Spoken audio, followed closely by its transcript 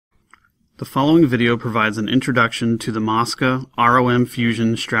The following video provides an introduction to the Mosca ROM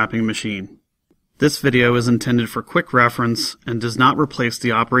Fusion strapping machine. This video is intended for quick reference and does not replace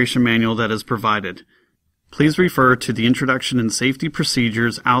the operation manual that is provided. Please refer to the introduction and safety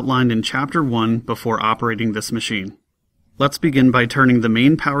procedures outlined in Chapter 1 before operating this machine. Let's begin by turning the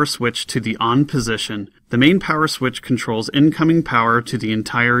main power switch to the on position. The main power switch controls incoming power to the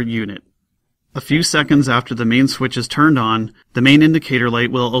entire unit. A few seconds after the main switch is turned on, the main indicator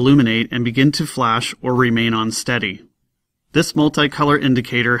light will illuminate and begin to flash or remain on steady. This multicolor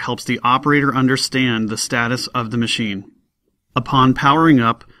indicator helps the operator understand the status of the machine. Upon powering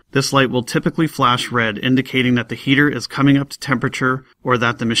up, this light will typically flash red, indicating that the heater is coming up to temperature or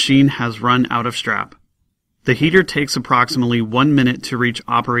that the machine has run out of strap. The heater takes approximately 1 minute to reach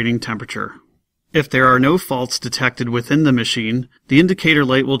operating temperature. If there are no faults detected within the machine, the indicator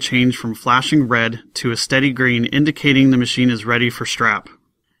light will change from flashing red to a steady green, indicating the machine is ready for strap.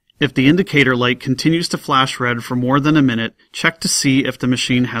 If the indicator light continues to flash red for more than a minute, check to see if the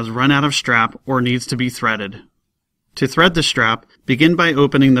machine has run out of strap or needs to be threaded. To thread the strap, begin by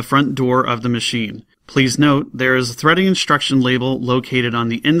opening the front door of the machine. Please note there is a threading instruction label located on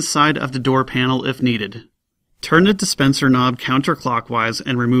the inside of the door panel if needed. Turn the dispenser knob counterclockwise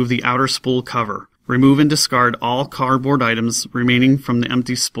and remove the outer spool cover. Remove and discard all cardboard items remaining from the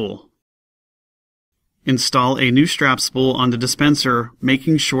empty spool. Install a new strap spool on the dispenser,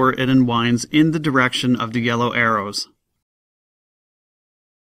 making sure it unwinds in the direction of the yellow arrows.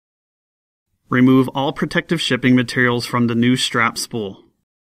 Remove all protective shipping materials from the new strap spool.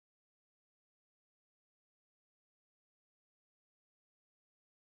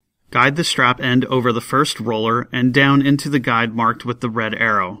 Guide the strap end over the first roller and down into the guide marked with the red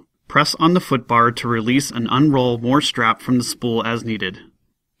arrow. Press on the footbar to release and unroll more strap from the spool as needed.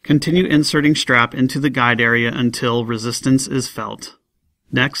 Continue inserting strap into the guide area until resistance is felt.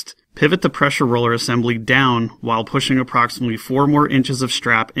 Next, pivot the pressure roller assembly down while pushing approximately 4 more inches of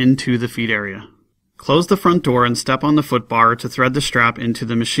strap into the feed area. Close the front door and step on the footbar to thread the strap into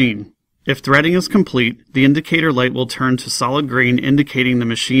the machine. If threading is complete, the indicator light will turn to solid green, indicating the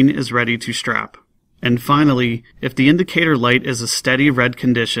machine is ready to strap. And finally, if the indicator light is a steady red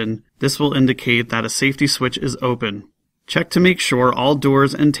condition, this will indicate that a safety switch is open. Check to make sure all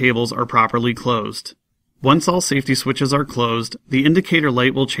doors and tables are properly closed. Once all safety switches are closed, the indicator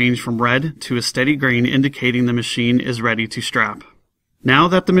light will change from red to a steady green, indicating the machine is ready to strap. Now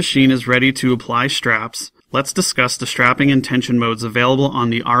that the machine is ready to apply straps, let's discuss the strapping and tension modes available on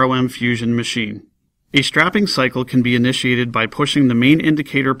the ROM Fusion machine. A strapping cycle can be initiated by pushing the main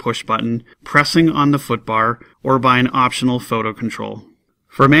indicator push button, pressing on the footbar, or by an optional photo control.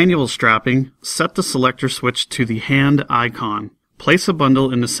 For manual strapping, set the selector switch to the hand icon. Place a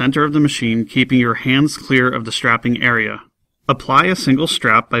bundle in the center of the machine, keeping your hands clear of the strapping area. Apply a single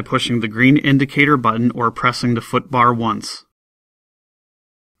strap by pushing the green indicator button or pressing the footbar once.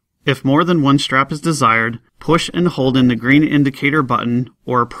 If more than one strap is desired, push and hold in the green indicator button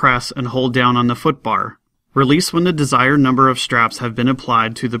or press and hold down on the footbar. Release when the desired number of straps have been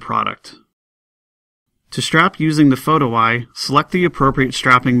applied to the product. To strap using the photo eye, select the appropriate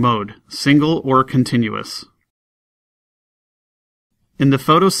strapping mode, single or continuous. In the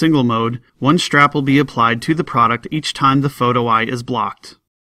photo single mode, one strap will be applied to the product each time the photo eye is blocked.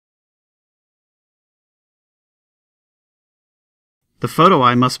 The photo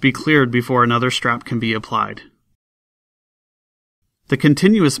eye must be cleared before another strap can be applied. The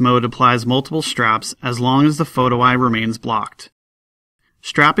continuous mode applies multiple straps as long as the photo eye remains blocked.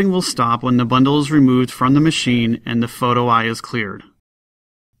 Strapping will stop when the bundle is removed from the machine and the photo eye is cleared.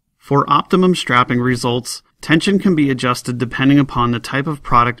 For optimum strapping results, tension can be adjusted depending upon the type of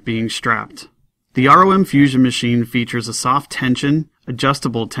product being strapped. The ROM Fusion machine features a soft tension,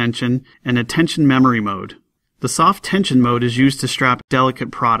 adjustable tension, and a tension memory mode. The soft tension mode is used to strap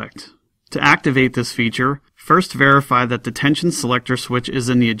delicate product. To activate this feature, first verify that the tension selector switch is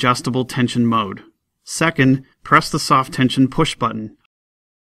in the adjustable tension mode. Second, press the soft tension push button.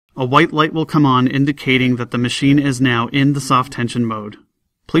 A white light will come on indicating that the machine is now in the soft tension mode.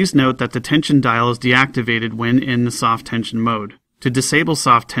 Please note that the tension dial is deactivated when in the soft tension mode. To disable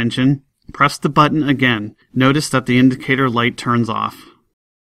soft tension, press the button again. Notice that the indicator light turns off.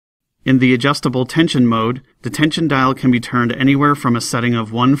 In the adjustable tension mode, the tension dial can be turned anywhere from a setting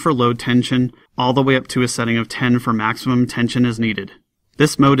of 1 for low tension all the way up to a setting of 10 for maximum tension as needed.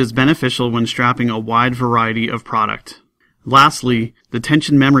 This mode is beneficial when strapping a wide variety of product. Lastly, the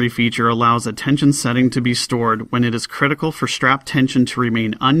tension memory feature allows a tension setting to be stored when it is critical for strap tension to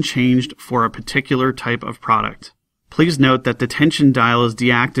remain unchanged for a particular type of product. Please note that the tension dial is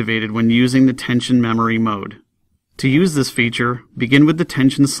deactivated when using the tension memory mode. To use this feature, begin with the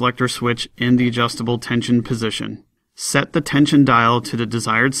tension selector switch in the adjustable tension position. Set the tension dial to the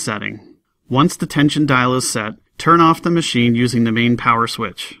desired setting. Once the tension dial is set, turn off the machine using the main power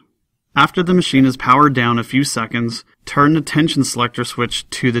switch. After the machine is powered down a few seconds, turn the tension selector switch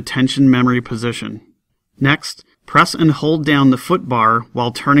to the tension memory position. Next, press and hold down the foot bar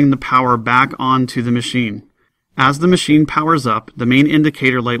while turning the power back on to the machine. As the machine powers up, the main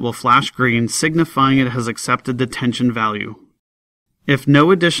indicator light will flash green, signifying it has accepted the tension value. If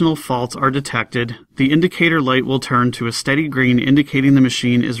no additional faults are detected, the indicator light will turn to a steady green, indicating the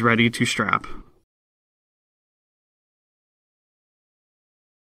machine is ready to strap.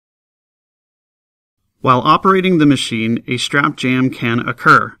 While operating the machine, a strap jam can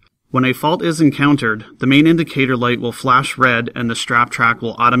occur. When a fault is encountered, the main indicator light will flash red and the strap track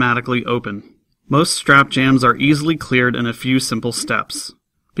will automatically open. Most strap jams are easily cleared in a few simple steps.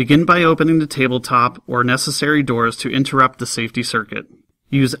 Begin by opening the tabletop or necessary doors to interrupt the safety circuit.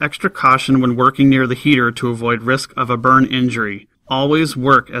 Use extra caution when working near the heater to avoid risk of a burn injury. Always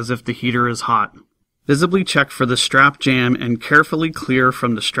work as if the heater is hot. Visibly check for the strap jam and carefully clear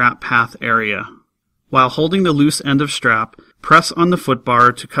from the strap path area. While holding the loose end of strap, press on the foot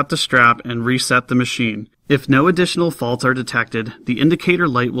bar to cut the strap and reset the machine. If no additional faults are detected, the indicator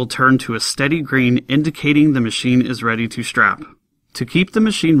light will turn to a steady green, indicating the machine is ready to strap. To keep the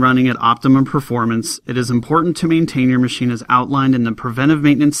machine running at optimum performance, it is important to maintain your machine as outlined in the preventive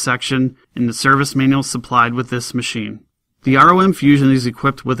maintenance section in the service manual supplied with this machine. The ROM Fusion is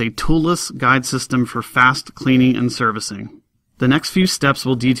equipped with a toolless guide system for fast cleaning and servicing. The next few steps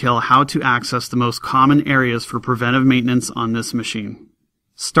will detail how to access the most common areas for preventive maintenance on this machine.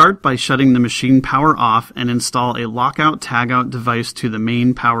 Start by shutting the machine power off and install a lockout-tagout device to the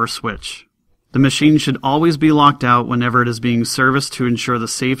main power switch. The machine should always be locked out whenever it is being serviced to ensure the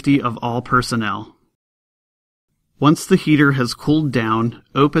safety of all personnel. Once the heater has cooled down,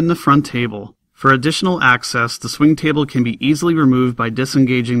 open the front table. For additional access, the swing table can be easily removed by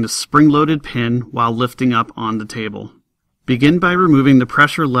disengaging the spring-loaded pin while lifting up on the table. Begin by removing the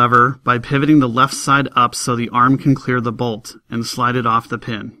pressure lever by pivoting the left side up so the arm can clear the bolt and slide it off the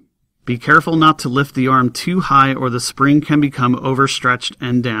pin. Be careful not to lift the arm too high or the spring can become overstretched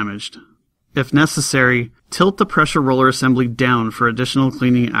and damaged. If necessary, tilt the pressure roller assembly down for additional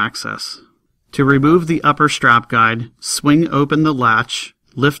cleaning access. To remove the upper strap guide, swing open the latch,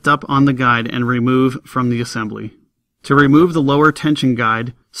 lift up on the guide and remove from the assembly. To remove the lower tension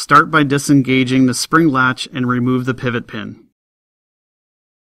guide, start by disengaging the spring latch and remove the pivot pin.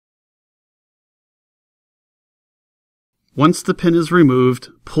 Once the pin is removed,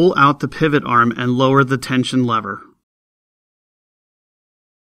 pull out the pivot arm and lower the tension lever.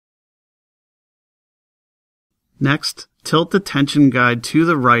 Next, tilt the tension guide to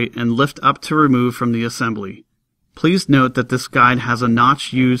the right and lift up to remove from the assembly. Please note that this guide has a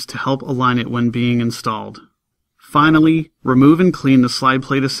notch used to help align it when being installed. Finally, remove and clean the slide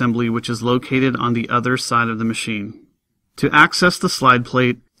plate assembly, which is located on the other side of the machine. To access the slide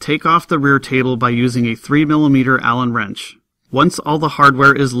plate, take off the rear table by using a 3mm Allen wrench. Once all the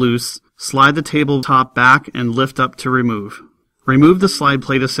hardware is loose, slide the tabletop back and lift up to remove. Remove the slide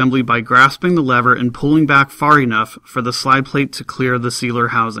plate assembly by grasping the lever and pulling back far enough for the slide plate to clear the sealer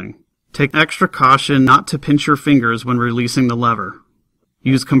housing. Take extra caution not to pinch your fingers when releasing the lever.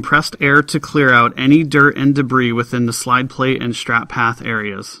 Use compressed air to clear out any dirt and debris within the slide plate and strap path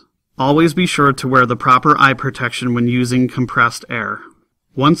areas. Always be sure to wear the proper eye protection when using compressed air.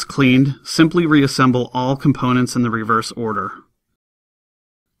 Once cleaned, simply reassemble all components in the reverse order.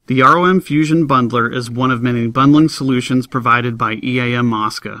 The ROM Fusion Bundler is one of many bundling solutions provided by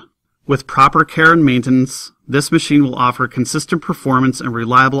EAM-Mosca. With proper care and maintenance, this machine will offer consistent performance and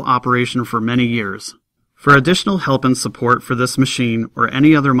reliable operation for many years. For additional help and support for this machine or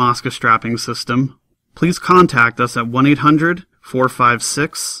any other Mosca strapping system, please contact us at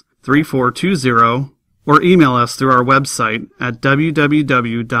 1-800-456-3420 or email us through our website at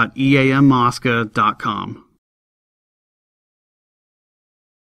www.eammosca.com.